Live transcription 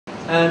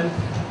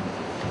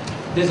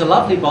There's a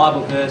lovely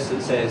Bible verse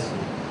that says,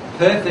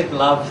 perfect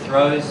love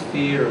throws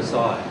fear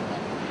aside.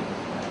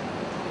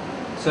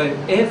 So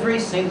every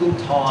single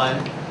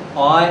time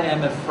I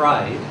am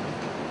afraid,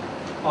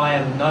 I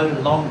am no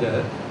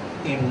longer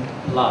in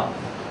love.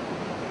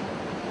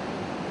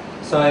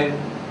 So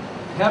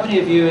how many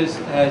of you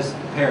as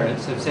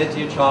parents have said to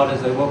your child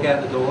as they walk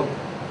out the door,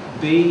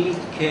 be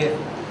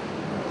careful?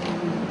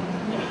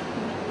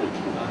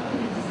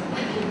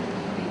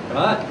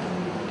 Right?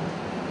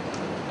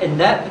 In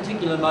that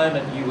particular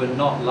moment, you were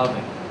not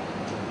loving.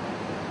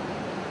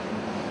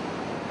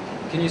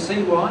 Can you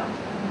see why?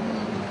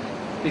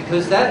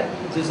 Because that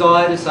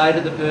desire to say to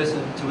a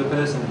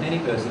person, any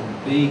person,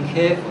 be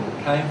careful,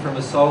 came from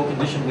a soul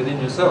condition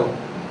within yourself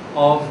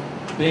of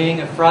being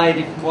afraid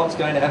of what's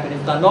going to happen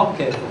if they're not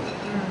careful.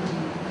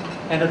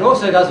 And it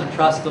also doesn't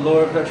trust the law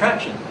of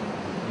attraction.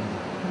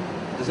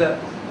 Does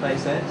that make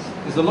sense?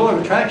 Because the law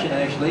of attraction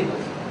actually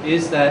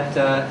is that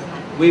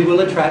we will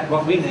attract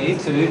what we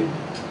need to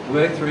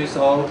work through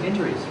soul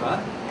injuries,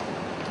 right?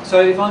 So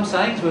if I'm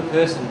saying to a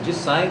person,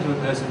 just saying to a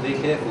person, be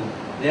careful,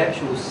 the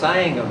actual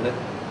saying of it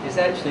is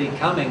actually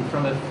coming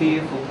from a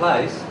fearful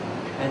place,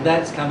 and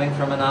that's coming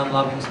from an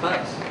unloving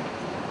space.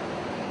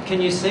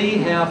 Can you see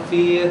how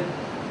fear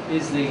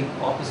is the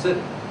opposite?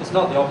 It's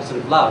not the opposite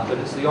of love, but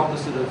it's the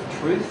opposite of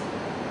truth.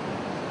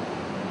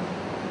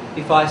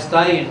 If I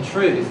stay in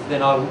truth,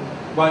 then I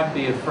won't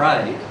be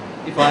afraid.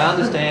 If I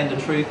understand the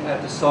truth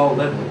at the soul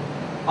level,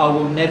 I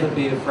will never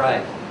be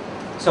afraid.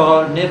 So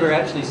I would never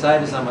actually say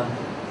to someone,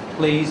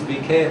 please be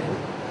careful.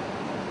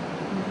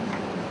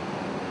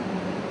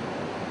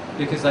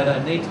 Because they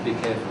don't need to be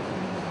careful.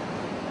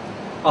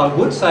 I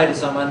would say to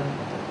someone,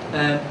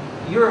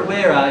 you're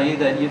aware, are you,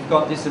 that you've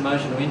got this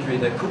emotional injury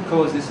that could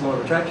cause this law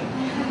of attraction?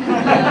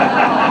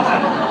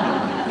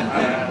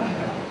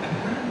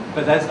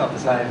 But that's not the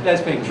same.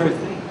 That's being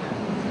truthful.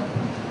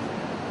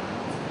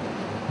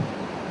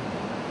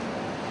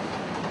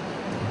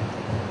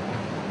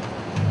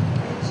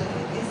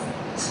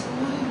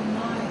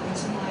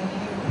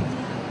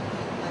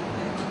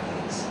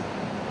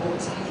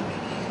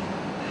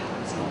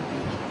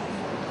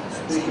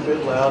 Speak a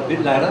bit loud. A bit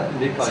louder, a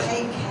bit closer.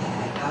 Take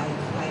care, I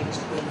equate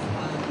with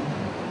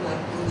like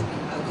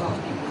God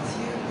be with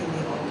you in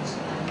the old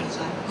language,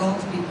 like God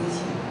be with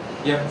you.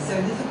 Yep. So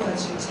in other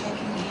words, you're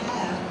taking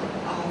care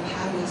of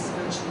how your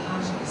spiritual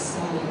heart, your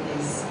soul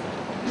is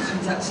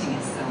conducting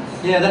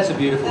itself. Yeah, that's a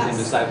beautiful thing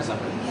to say to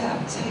somebody.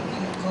 Yeah, take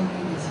care, God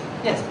be with you.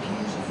 Yeah. It's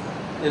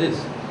beautiful. It is.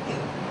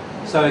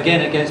 Yeah. So again,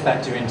 it gets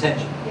back to your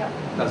intention,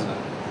 doesn't it?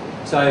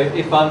 So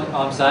if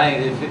I'm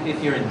saying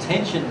if your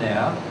intention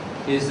now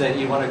is that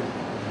you want to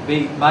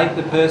make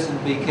the person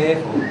be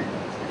careful,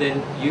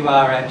 then you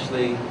are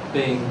actually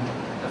being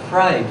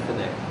afraid for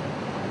them.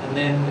 And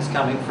then it's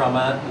coming from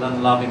an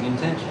unloving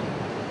intention.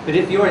 But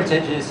if your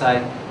intention is,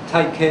 say,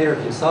 take care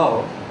of your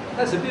soul,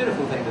 that's a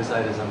beautiful thing to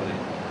say to somebody.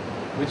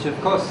 Which, of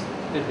course,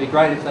 it'd be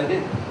great if they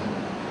did.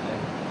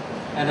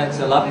 And that's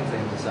a loving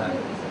thing to say.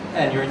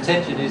 And your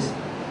intention is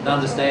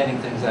understanding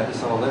things at the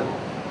soul level.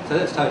 So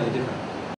that's totally different.